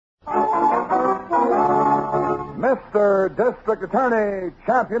Mr. District Attorney,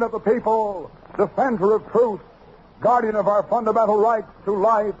 champion of the people, defender of truth, guardian of our fundamental rights to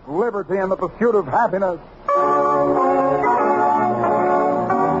life, liberty, and the pursuit of happiness.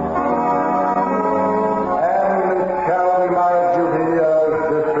 And it shall be my duty as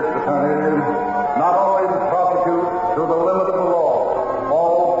District Attorney not only to prosecute to the limit of the law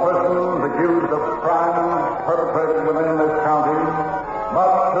all persons accused of crimes perpetrated within this county,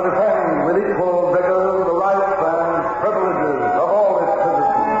 but to defend with equal vigor the rights and privileges of all its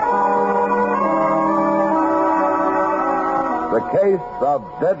citizens. The case of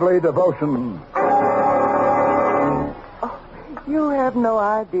deadly devotion. You have no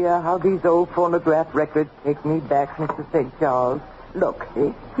idea how these old phonograph records take me back, Mr. St. Charles. Look,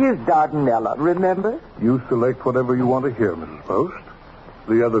 here's Dardanella, remember? You select whatever you want to hear, Mrs. Post.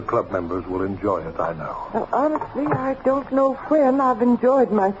 The other club members will enjoy it, I know. Well, honestly, I don't know when I've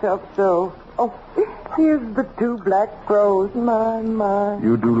enjoyed myself so. Oh, here's the two black crows, my.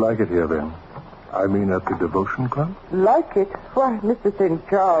 You do like it here, then? I mean at the Devotion Club? Like it? Why, Mr. St.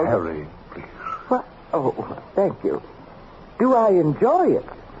 Charles... Harry, please. What? Oh, thank you. Do I enjoy it?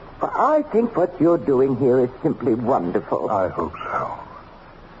 Well, I think what you're doing here is simply wonderful. I hope so.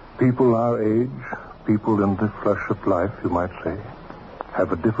 People our age, people in the flush of life, you might say,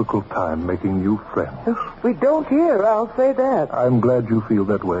 have a difficult time making new friends. We don't here, I'll say that. I'm glad you feel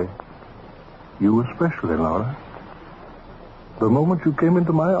that way. You especially, Laura. The moment you came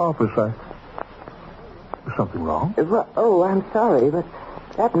into my office, Is something wrong? Oh, I'm sorry, but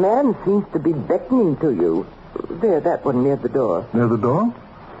that man seems to be beckoning to you. There, that one near the door. Near the door?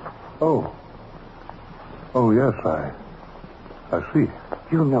 Oh. Oh, yes, I see.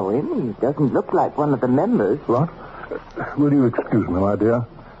 You know him? He doesn't look like one of the members. What? Will you excuse me, my dear?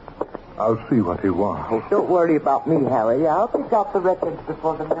 I'll see what he wants. Oh, don't worry about me, Harry. I'll pick out the records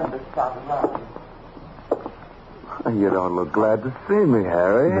before the members start arriving. You don't look glad to see me,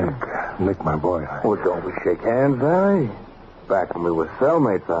 Harry. Nick, my boy. Well, don't we shake hands, Harry? Back when we were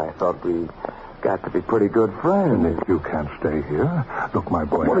cellmates, I thought we got to be pretty good friends. Nick, you can't stay here. Look, my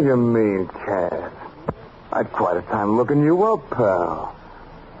boy. What do you mean, can't? I'd quite a time looking you up, pal.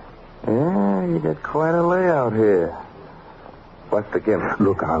 Yeah, you got quite a layout here. What's the gimmick?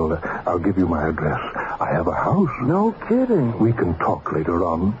 Look, I'll give you my address. I have a house. No kidding. We can talk later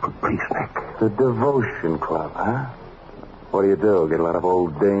on. Please, Nick. The Devotion Club, huh? What do you do? Get a lot of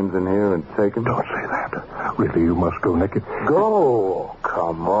old dames in here and take them? Don't say that. Really, you must go, Nick. Go?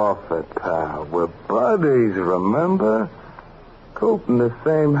 Come off it, pal. We're buddies, remember? Coop in the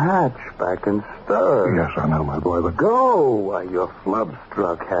same hatch back in stir. Yes, I know, my boy, but... Go while you're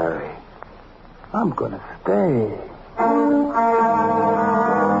flub-struck, Harry. I'm going to stay.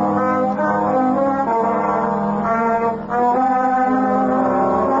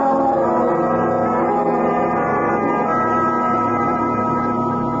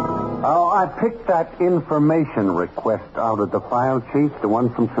 I picked that information request out of the file, Chief, the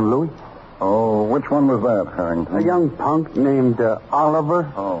one from St. Louis. Oh, which one was that, Harrington? A young punk named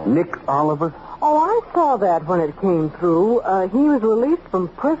Oliver. Oh. Nick Oliver. Oh, I saw that when it came through. He was released from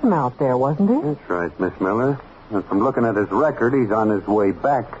prison out there, wasn't he? That's right, Miss Miller. And from looking at his record, he's on his way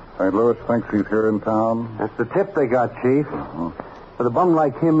back. St. Louis thinks he's here in town? That's the tip they got, Chief. For a bum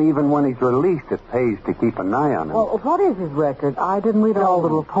like him, even when he's released, it pays to keep an eye on him. Well, what is his record? I didn't read all the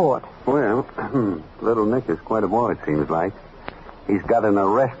report. Well, little Nick is quite a boy, it seems like. He's got an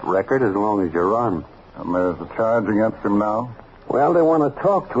arrest record as long as you're armed. And there's a charge against him now? Well, they want to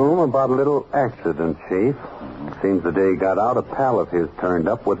talk to him about a little accident, Chief. Seems the day he got out, a pal of his turned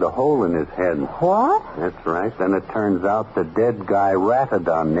up with a hole in his head. What? That's right. Then it turns out the dead guy ratted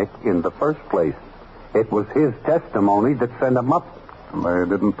on Nick in the first place. It was his testimony that sent him up. And they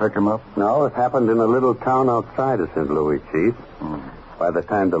didn't pick him up? No, it happened in a little town outside of St. Louis, Chief. By the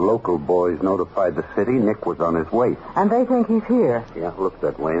time the local boys notified the city, Nick was on his way. And they think he's here. Yeah, looks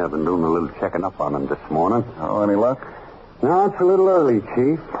that way. I've been doing a little checking up on him this morning. Oh, any luck? No, it's a little early,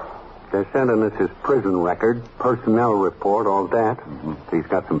 Chief. They're sending us his prison record, personnel report, all that. He's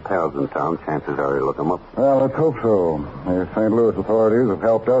got some pals in town. Chances are he'll look him up. Well, let's hope so. The St. Louis authorities have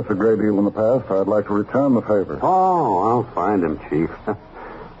helped us a great deal in the past. I'd like to return the favor. Oh, I'll find him, Chief.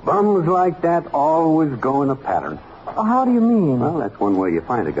 Bums like that always go in a pattern. Oh, how do you mean? Well, that's one way you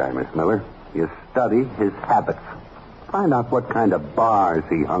find a guy, Miss Miller. You study his habits. Find out what kind of bars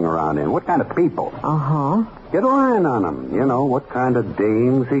he hung around in, what kind of people. Uh-huh. Get a line on him. You know, what kind of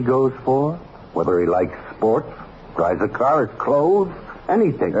dames he goes for, whether he likes sports, drives a car, clothes,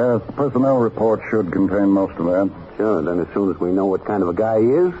 anything. Yes, the personnel report should contain most of that. Sure, then as soon as we know what kind of a guy he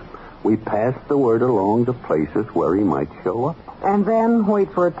is, we pass the word along to places where he might show up. And then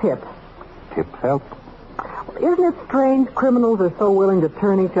wait for a tip. Tips help. Isn't it strange criminals are so willing to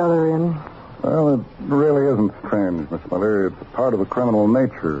turn each other in? Well, it really isn't strange, Miss Miller. It's part of the criminal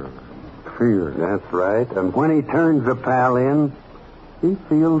nature. Fear. That's right. And when he turns a pal in, he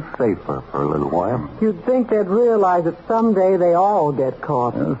feels safer for a little while. You'd think they'd realize that someday they all get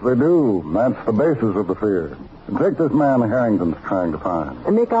caught. Yes, they do. That's the basis of the fear. And take this man Harrington's trying to find.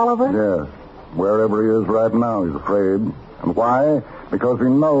 Nick Oliver? Yes. Wherever he is right now, he's afraid. And why? Because he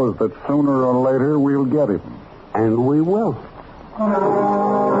knows that sooner or later we'll get him. And we will.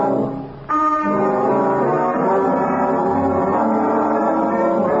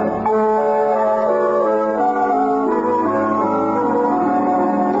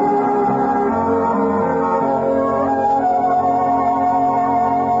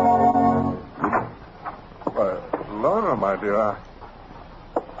 Laura, my dear,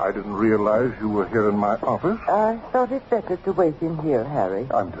 I didn't realize you were here in my office. I thought it better to wait in here, Harry.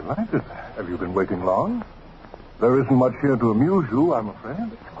 I'm delighted. Have you been waiting long? There isn't much here to amuse you, I'm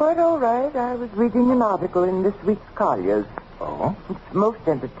afraid. It's quite all right. I was reading an article in this week's Collier's. Oh? It's most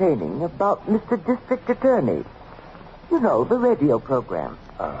entertaining about Mr. District Attorney. You know, the radio program.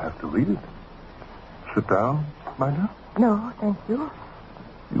 I'll have to read it. Sit down, my dear. No, thank you.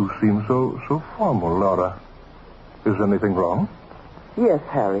 You seem so formal, Laura. Is anything wrong? Yes,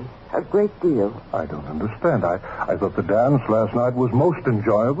 Harry, a great deal. I don't understand. I thought the dance last night was most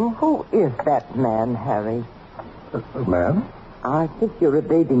enjoyable. Who is that man, Harry? Man? I think you're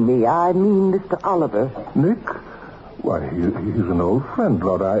evading me. I mean Mr. Oliver. Nick? Why, he's an old friend,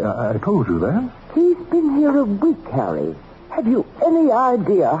 Laura. I told you that. He's been here a week, Harry. Have you any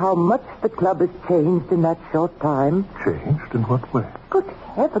idea how much the club has changed in that short time? Changed? In what way? Good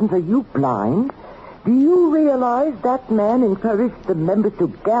heavens, are you blind? Do you realize that man encouraged the members to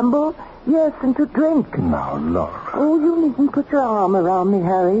gamble? Yes, and to drink. Now, Laura. Oh, you needn't put your arm around me,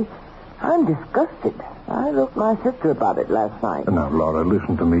 Harry. I'm disgusted. I wrote my sister about it last night. Now, Laura,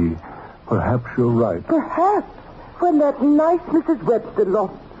 listen to me. Perhaps you're right. Perhaps. When that nice Mrs. Webster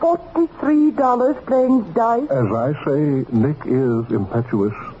lost $43 playing dice. As I say, Nick is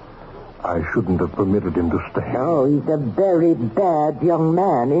impetuous. I shouldn't have permitted him to stay. Oh, he's a very bad young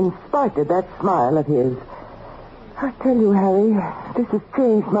man, in spite of that smile of his. I tell you, Harry, this has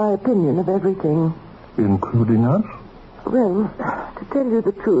changed my opinion of everything. Including us? Well, to tell you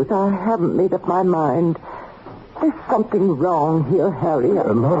the truth, I haven't made up my mind. There's something wrong here, Harry.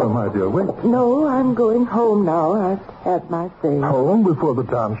 Laura, my dear, wait. No, I'm going home now. I've had my say. Home before the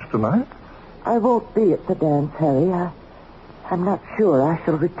dance tonight? I won't be at the dance, Harry. I'm not sure I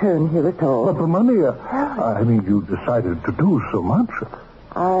shall return here at all. But the money, I mean, you decided to do so much.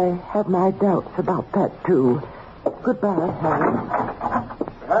 I have my doubts about that, too. Goodbye, Harry.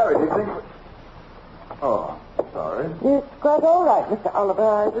 Harry, do you think... Oh, sorry. It's quite all right, Mr. Oliver.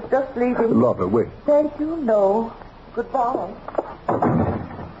 I was just leaving. Laura, wait. Thank you, no. Goodbye.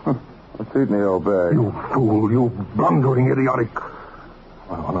 What's eating the old bag? You fool, you blundering idiotic.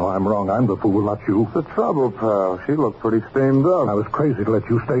 Oh, no, I'm wrong. I'm the fool, not you. What's the trouble, pal? She looked pretty steamed up. I was crazy to let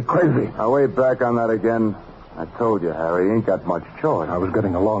you stay crazy. Now, wait back on that again. I told you, Harry, you ain't got much choice. I was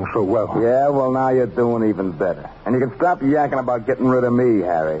getting along so well. Yeah, well, now you're doing even better. And you can stop yakking about getting rid of me,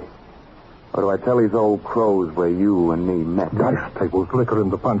 Harry. Or do I tell these old crows where you and me met? Dice tables, liquor in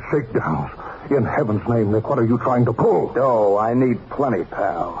the punch, shakedowns. In heaven's name, Nick, what are you trying to pull? Oh, I need plenty,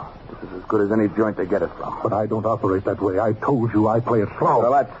 pal. This is as good as any joint to get it from. But I don't operate that way. I told you I play it slow.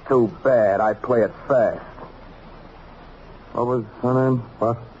 Well, that's too bad. I play it fast. What was her name?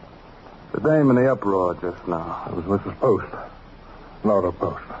 What? The dame in the uproar just now. It was Mrs. Post. Laura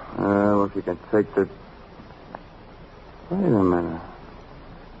Post. Well, if you can take the... Wait a minute.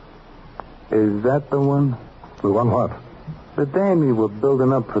 Is that the one? The one what? The dame you were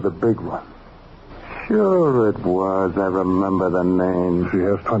building up for the big one. Sure it was. I remember the name. She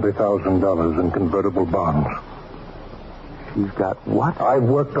has $20,000 in convertible bonds. She's got what? I've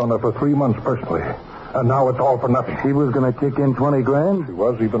worked on her for 3 months personally. And now it's all for nothing. She was going to kick in 20 grand? She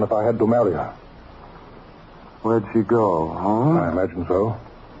was, even if I had to marry her. Where'd she go, huh? I imagine so.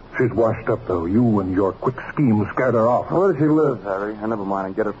 She's washed up, though. You and your quick schemes scared her off. Where does she live, Harry? Never mind,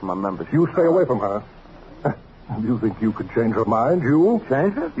 and get her from a membership. You stay away from her. You think you could change her mind, you?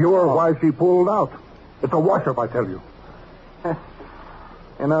 Change it? You're why she pulled out. It's a wash-up, I tell you.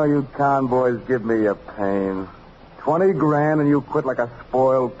 You know, you con boys give me a pain. 20 grand and you quit like a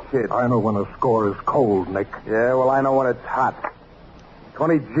spoiled kid. I know when a score is cold, Nick. Yeah, well, I know when it's hot.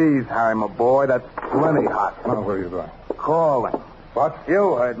 20 G's, Harry, my boy. That's plenty hot. Now, where are you going? Calling. What?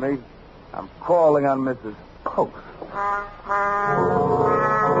 You heard me. I'm calling on Mrs. Post.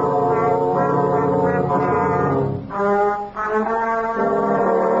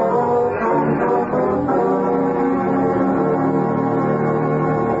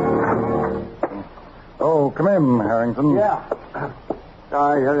 in, Harrington. Yeah.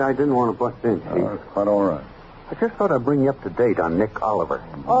 I didn't want to bust in, Chief. It's quite all right. I just thought I'd bring you up to date on Nick Oliver.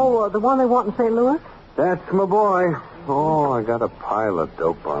 Oh, the one they want in St. Louis? That's my boy. Oh, I got a pile of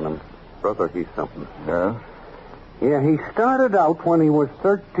dope on him. Brother, he's something. Yes? Yeah, he started out when he was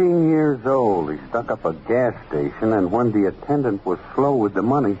 13 years old. He stuck up a gas station, and when the attendant was slow with the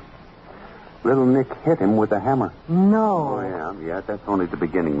money, little Nick hit him with a hammer. No. Oh, yeah, that's only the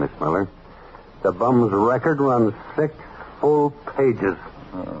beginning, Miss Miller. The bum's record runs 6 full pages.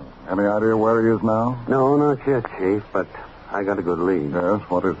 Any idea where he is now? No, not yet, Chief, but I got a good lead. Yes,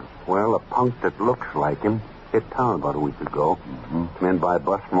 what is it? Well, a punk that looks like him hit town about a week ago. Men by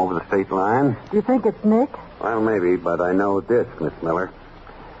bus from over the state line. Do you think it's Nick? Well, maybe, but I know this, Miss Miller.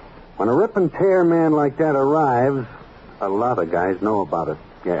 When a rip and tear man like that arrives, a lot of guys know about it.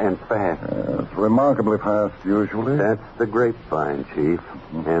 Yeah, and fast. Yes, remarkably fast, usually. That's the grapevine, Chief.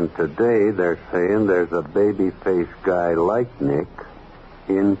 And today they're saying there's a baby-faced guy like Nick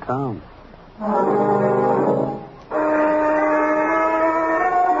in town.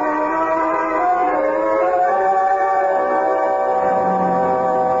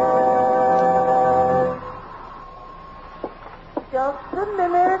 Just a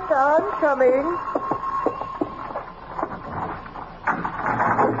minute, I'm coming.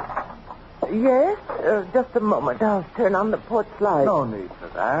 Yes, just a moment. I'll turn on the porch light. No need for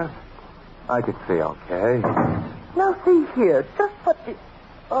that. I could see okay. Now, see here. Just what the...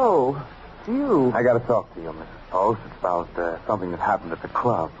 Oh, you. I got to talk to you, Mrs. Post. It's about something that happened at the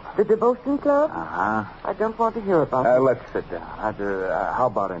club. The devotion club? Uh-huh. I don't want to hear about it. Let's sit down. How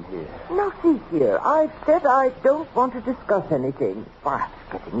about in here? Now, see here. I've said I don't want to discuss anything. Why,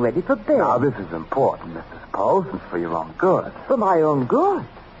 I'm getting ready for bed. Now, this is important, Mrs. Post. It's for your own good. For my own good?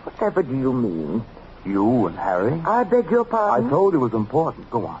 Whatever do you mean? You and Harry? I beg your I pardon? told you it was important.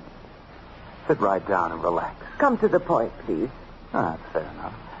 Go on. Sit right down and relax. Come to the point, please. That's fair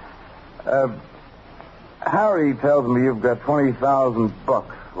enough. Harry tells me you've got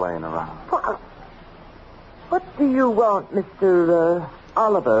 $20,000 laying around. What do you want, Mr.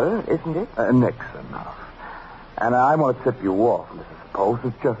 Oliver, isn't it? Nick's enough. And I want to tip you off, Mrs. Post.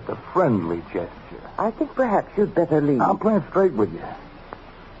 It's just a friendly gesture. I think perhaps you'd better leave. I'm playing straight with you.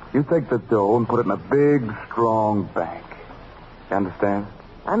 You take the dough and put it in a big, strong bank. You understand?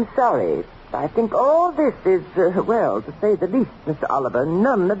 I'm sorry. I think all this is, well, to say the least, Mr. Oliver,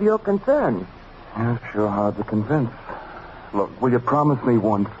 none of your concern. Yeah, sure hard to convince. Look, will you promise me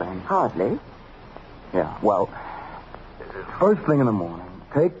one thing? Hardly. Yeah, well, first thing in the morning,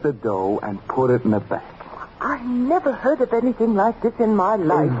 take the dough and put it in the bank. I never heard of anything like this in my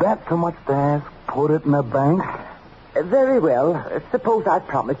life. Is that too much to ask? Put it in the bank? Very well. Suppose I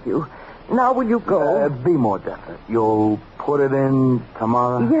promise you. Now will you go? Be more definite. You'll put it in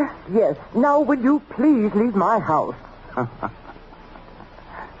tomorrow? Yes. Now will you please leave my house?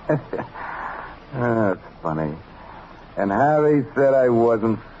 That's funny. And Harry said I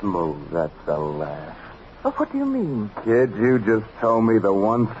wasn't smooth. That's a laugh. Oh, what do you mean? Kid, you just told me the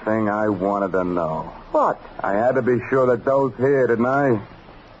one thing I wanted to know. What? I had to be sure that dough's here, didn't I?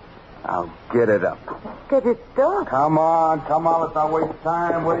 I'll get it up. Get it done. Come on. Let's not waste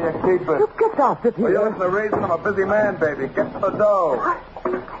time. Where do you keep it? You get out of here. Well, you're the reason I'm a busy man, baby. Get to the dough. I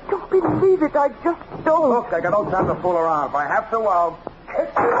don't believe it. I just don't. Look, I got no time to fool around. If I have to, I'll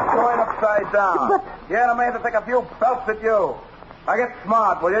kick this joint upside down. But... Yeah, I may have to take a few belts at you. Now get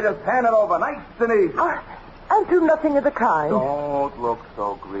smart, will you? Just hand it over, nice and easy. I'll do nothing of the kind. Don't look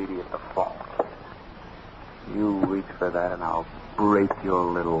so greedy at the phone. You reach for that and I'll break your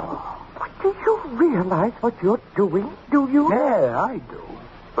little arm. But do you realize what you're doing? Do you? Yeah, I do.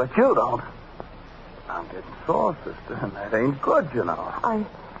 But you don't. I'm getting sore, sister, and that ain't good, you know.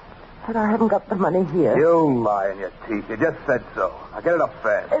 But I haven't got the money here. You lie in your teeth. You just said so. Now get it up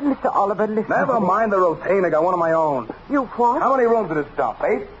fast. Mr. Oliver, listen. Never mind the routine. I got one of my own. You what? How many rooms in this dump?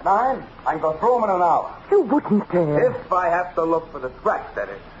 8? 9? I can go through them in an hour. You wouldn't dare. If I have to look for the scratch, that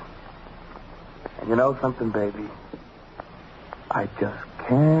is. And you know something, baby? I just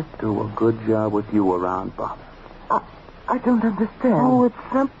can't do a good job with you around Bob. I don't understand. Oh, it's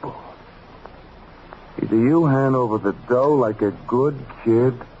simple. Either you hand over the dough like a good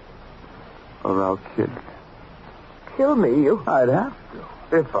kid, or I'll kill you. Kill me, you. I'd have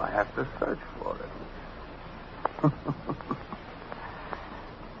to, if I have to search for it.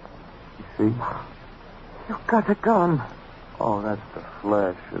 You see? You've got a gun. Oh, that's the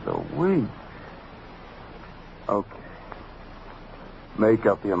flash of the week. Okay. Make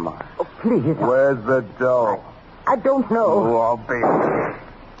up your mind. Oh, please. Where's the dough? I don't know. Oh, I'll be.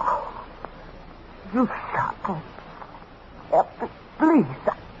 You shot me. Please.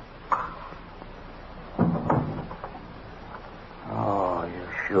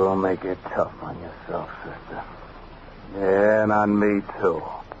 sure make it tough on yourself, sister. Yeah, and on me, too.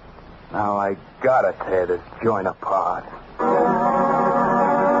 Now I gotta tear this joint apart.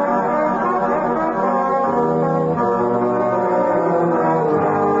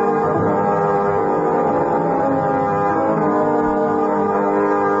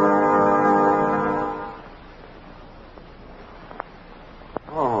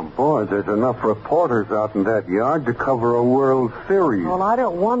 There's enough reporters out in that yard to cover a World Series. Well, I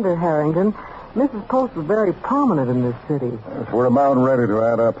don't wonder, Harrington. Mrs. Post was very prominent in this city. Yes, we're about ready to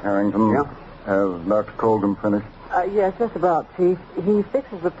add up, Harrington. Yeah. Has Dr. Colgan finished? Yes, just about, Chief. He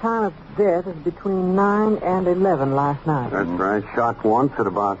fixes the time of death as between 9 and 11 last night. That's right. Shot once at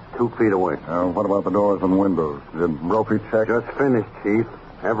about 2 feet away. What about the doors and windows? Did Brophy check? Just finished, Chief.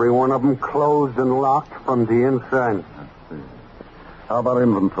 Every one of them closed and locked from the inside. How about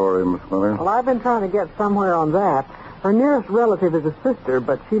inventory, Miss Miller? Well, I've been trying to get somewhere on that. Her nearest relative is a sister,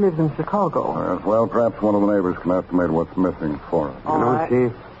 but she lives in Chicago. Well, perhaps one of the neighbors can estimate what's missing for us. All right.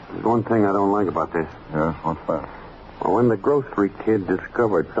 Chief, there's one thing I don't like about this. Yes, what's that? Well, when the grocery kid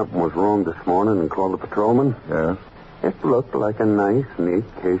discovered something was wrong this morning and called the patrolman, Yes. it looked like a nice, neat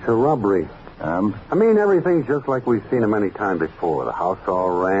case of robbery. And? I mean, everything's just like we've seen them any time before. The house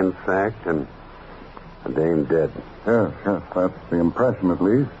all ransacked and the dame dead. Yes, that's the impression at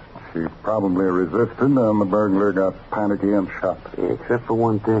least. She probably resisted and the burglar got panicky and shot. Except for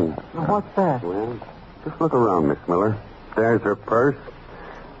one thing. What's that? Well, just look around, Miss Miller. There's her purse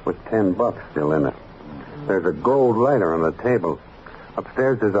with $10 still in it. There's a gold lighter on the table.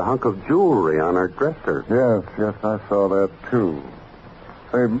 Upstairs there's a hunk of jewelry on her dresser. Yes, I saw that too.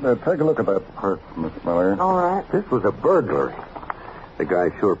 Say, take a look at that purse, Miss Miller. All right. This was a burglary. The guy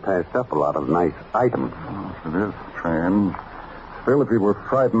sure passed up a lot of nice items. It is strange. Still, if he were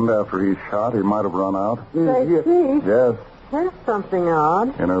frightened after he shot, he might have run out. Say, Chief, Yes, here's something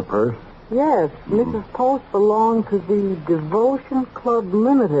odd. in her purse. Yes, Mrs. Post belonged to the Devotion Club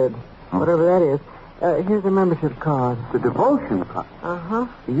Limited, whatever that is. Here's a membership card. The devotion club? Uh-huh.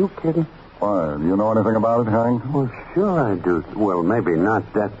 Are you kidding? Why, do you know anything about it, Harrington? Well, sure I do. Well, maybe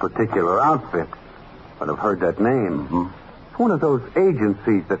not that particular outfit, but I've heard that name. Mm-hmm. It's one of those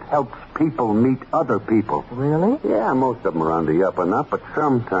agencies that helps people meet other people. Really? Yeah, most of them are on the up and up, but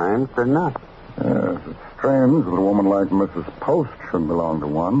sometimes they're not. Yes, it's strange that a woman like Mrs. Post should belong to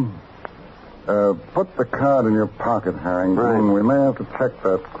one. Put the card in your pocket, Harrington. Right. We may have to check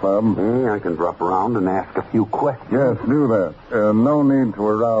that club. I can drop around and ask a few questions. Yes, do that. No need to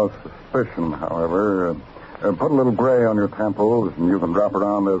arouse suspicion, however. Put a little gray on your temples, and you can drop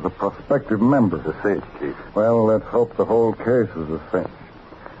around as a prospective member. It's a cinch, Chief. Well, let's hope the whole case is a cinch.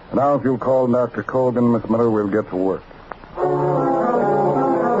 Now, if you'll call Dr. Colgan, Miss Miller, we'll get to work.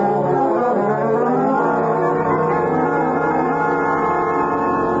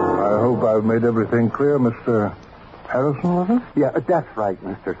 I hope I've made everything clear, Mr. Harrison, was it? Yeah, that's right,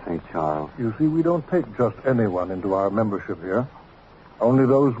 Mr. St. Charles. You see, we don't take just anyone into our membership here. Only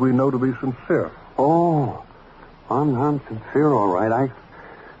those we know to be sincere. Oh, I'm sincere, all right.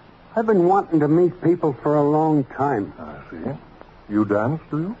 I've been wanting to meet people for a long time. I see. You dance,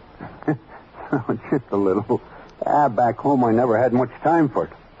 do you? Oh, just a little. Back home I never had much time for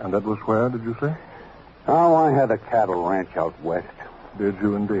it. And that was where, did you say? Oh, I had a cattle ranch out west. Did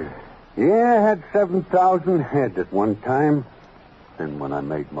you indeed? Yeah, I had 7,000 head at one time. And when I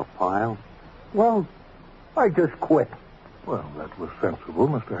made my pile, well, I just quit. Well, that was sensible,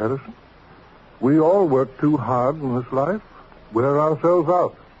 Mr. Harrison. We all work too hard in this life. Wear ourselves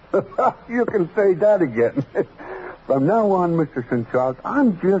out. You can say that again. From now on, Mr. St. Charles,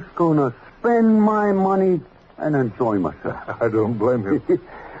 I'm just going to spend my money and enjoy myself. I don't blame you.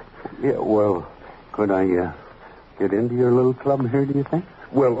 Yeah, well, could I get into your little club here, do you think?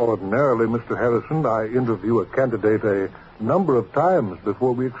 Well, ordinarily, Mr. Harrison, I interview a candidate a number of times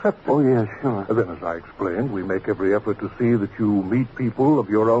before we accept him. Oh, yeah, sure. Then, as I explained, we make every effort to see that you meet people of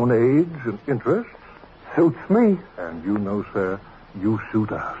your own age and interests. Suits me. And you know, sir, you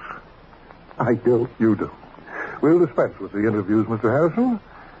suit us. I do. You do. We'll dispense with the interviews, Mr. Harrison.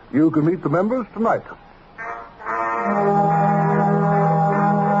 You can meet the members tonight.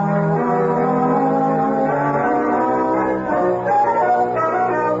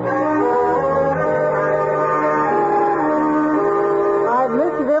 I've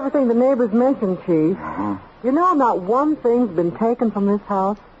listed everything the neighbors mentioned, Chief. You know not one thing's been taken from this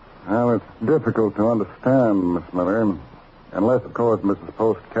house? Well, it's difficult to understand, Miss Miller. Unless, of course, Mrs.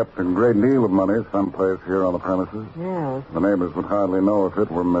 Post kept a great deal of money someplace here on the premises. Yes. The neighbors would hardly know if it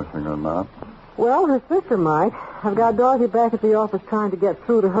were missing or not. Well, her sister might. I've got Dorothy back at the office trying to get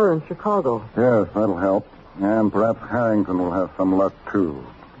through to her in Chicago. Yes, that'll help. And perhaps Harrington will have some luck, too.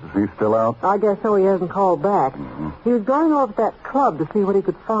 Is he still out? I guess so. He hasn't called back. Mm-hmm. He was going over to that club to see what he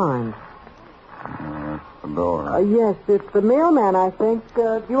could find. That's the door. Yes, it's the mailman, I think.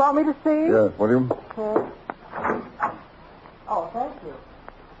 Do you want me to see? Yes, will you? Okay. Oh, thank you.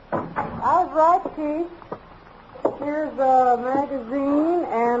 I was right, Chief. Here's a magazine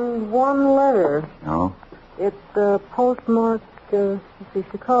and one letter. Oh? It's postmarked,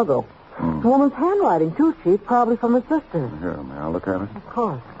 Chicago. It's a woman's handwriting, too, Chief, probably from her sister. Here, may I look at it? Of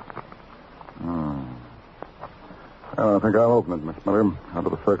course. Well, I think I'll open it, Miss Miller. Under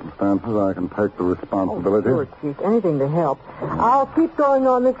the circumstances, I can take the responsibility. Oh, sure, Chief. Anything to help. I'll keep going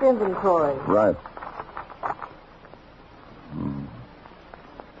on this inventory. Right.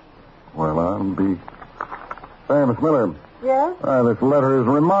 Well, I'll be... Say, Miss Miller. Yes? This letter is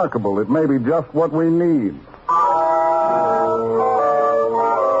remarkable. It may be just what we need.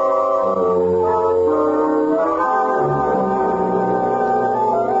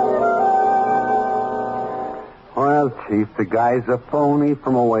 Well, Chief, the guy's a phony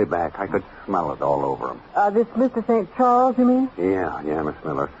from a way back. I could smell it all over him. This Mr. St. Charles, you mean? Yeah, Miss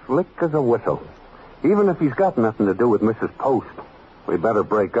Miller. Slick as a whistle. Even if he's got nothing to do with Mrs. Post, we better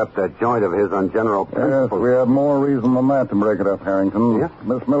break up that joint of his on general Yes, principles. we have more reason than that to break it up, Harrington. Yeah?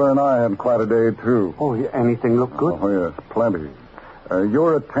 Miss Miller and I had quite a day, too. Oh, yeah, anything look good? Oh, yes, plenty.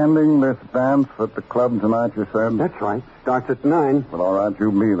 You're attending this dance at the club tonight, you said? That's right. Starts at 9. Well, all right,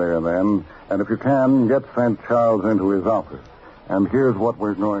 you be there then. And if you can, get St. Charles into his office. And here's what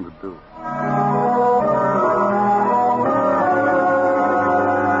we're going to do.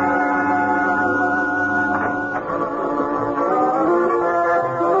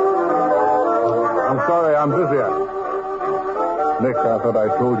 I'm sorry, I'm busy. Nick, I thought I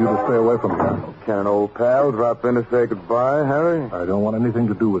told you to stay away from here. Can an old pal drop in to say goodbye, Harry? I don't want anything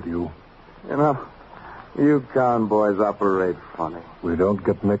to do with you. You know, you town boys operate funny. We don't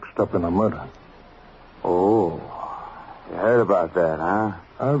get mixed up in a murder. Oh, you heard about that, huh?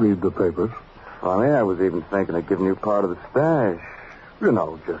 I read the papers. Funny, I was even thinking of giving you part of the stash. You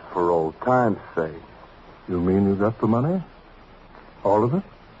know, just for old time's sake. You mean you got the money? All of it?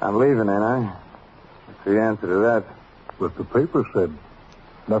 I'm leaving, ain't I? What's the answer to that? But the paper said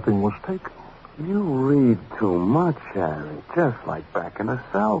nothing was taken. You read too much, Harry. Just like back in the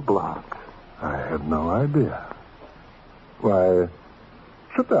cell block. I had no idea. Why,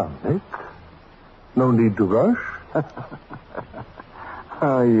 sit down, Nick. No need to rush.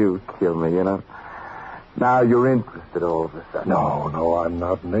 Oh, you kill me, you know. Now you're interested all of a sudden. No, I'm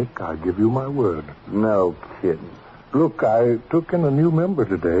not, Nick. I give you my word. No kidding. Look, I took in a new member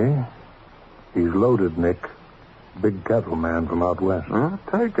today. He's loaded, Nick. Big cattleman from out west. Well,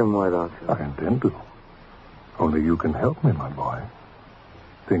 take him, why don't you? I intend to. Only you can help me, my boy.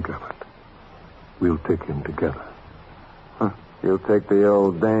 Think of it. We'll take him together. You'll take the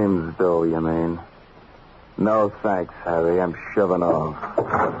old dame's dough, you mean? No thanks, Harry. I'm shoving off. Do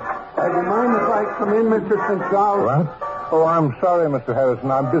you mind if I come in, Mr. St. Charles? What? Oh, I'm sorry, Mr. Harrison.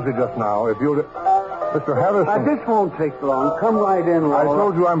 I'm busy just now. If you'll... Mr. Harrison... This won't take long. Come right in, Laura. I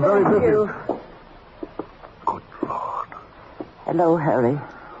told you I'm very Thank busy. you. Good Lord. Hello, Harry.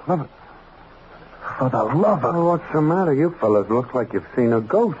 For the love of... Oh, what's the matter? You fellas look like you've seen a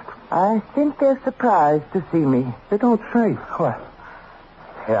ghost. I think they're surprised to see me. They don't say. What?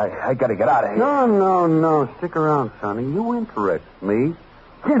 Hey, I gotta get out of here. No. Stick around, Sonny. You interest me.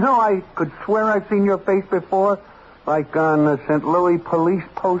 You know, I could swear I've seen your face before, like on the St. Louis police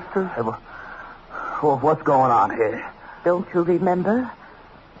posters. Well, what's going on here? Don't you remember?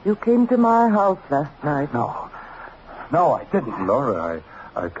 You came to my house last night. No, I didn't. Laura,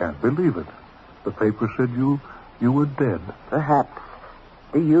 I can't believe it. The paper said you were dead. Perhaps.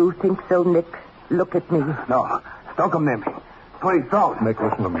 Do you think so, Nick? Look at me. No, don't come near me. Please don't. Nick,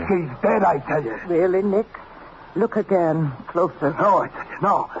 listen to me. She's dead, I tell you. Really, Nick? Look again. Closer. No, I tell you,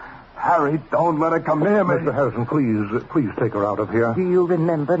 no. Harry, don't let her come near me. Mr. Harrison, please take her out of here. Do you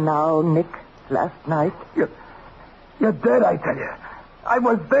remember now, Nick, last night? You're dead, I tell you. I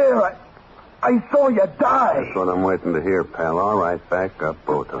was there. I saw you die. That's what I'm waiting to hear, pal. All right, back up,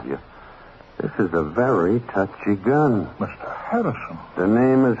 both of you. This is a very touchy gun. Mr. Harrison. The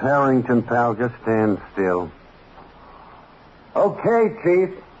name is Harrington, pal. Just stand still. Okay, Chief.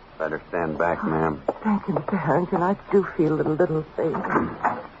 Better stand back, ma'am. Thank you, Mr. Harrington. I do feel a little faint.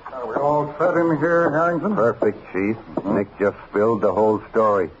 Are we all set in here, Harrington? Perfect, Chief. Nick just spilled the whole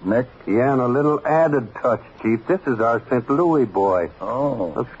story. Nick? Yeah, and a little added touch, Chief. This is our St. Louis boy.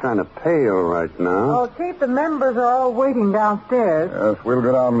 Oh. Looks kind of pale right now. Oh, Chief, the members are all waiting downstairs. Yes, we'll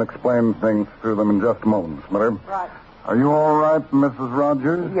go down and explain things to them in just a moment, Miss Miller. Right. Are you all right, Mrs.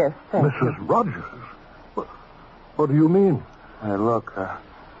 Rogers? Yes, thank you. Mrs. Rogers? What do you mean? Hey, look,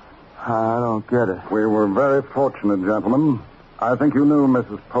 I don't get it. We were very fortunate, gentlemen. I think you knew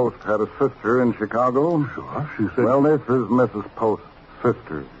Mrs. Post had a sister in Chicago. Sure, she said... Well, this is Mrs. Post's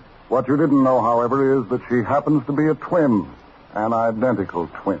sister. What you didn't know, however, is that she happens to be a twin, an identical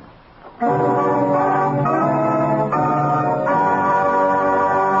twin.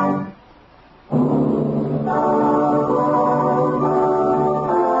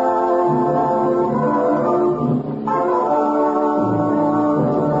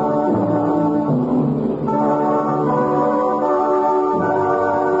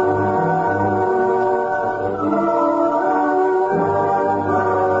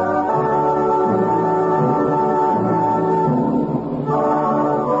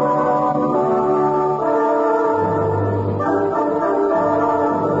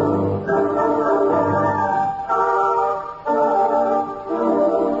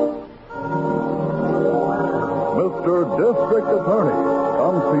 District Attorney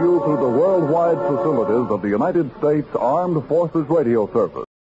comes to you through the worldwide facilities of the United States Armed Forces Radio Service.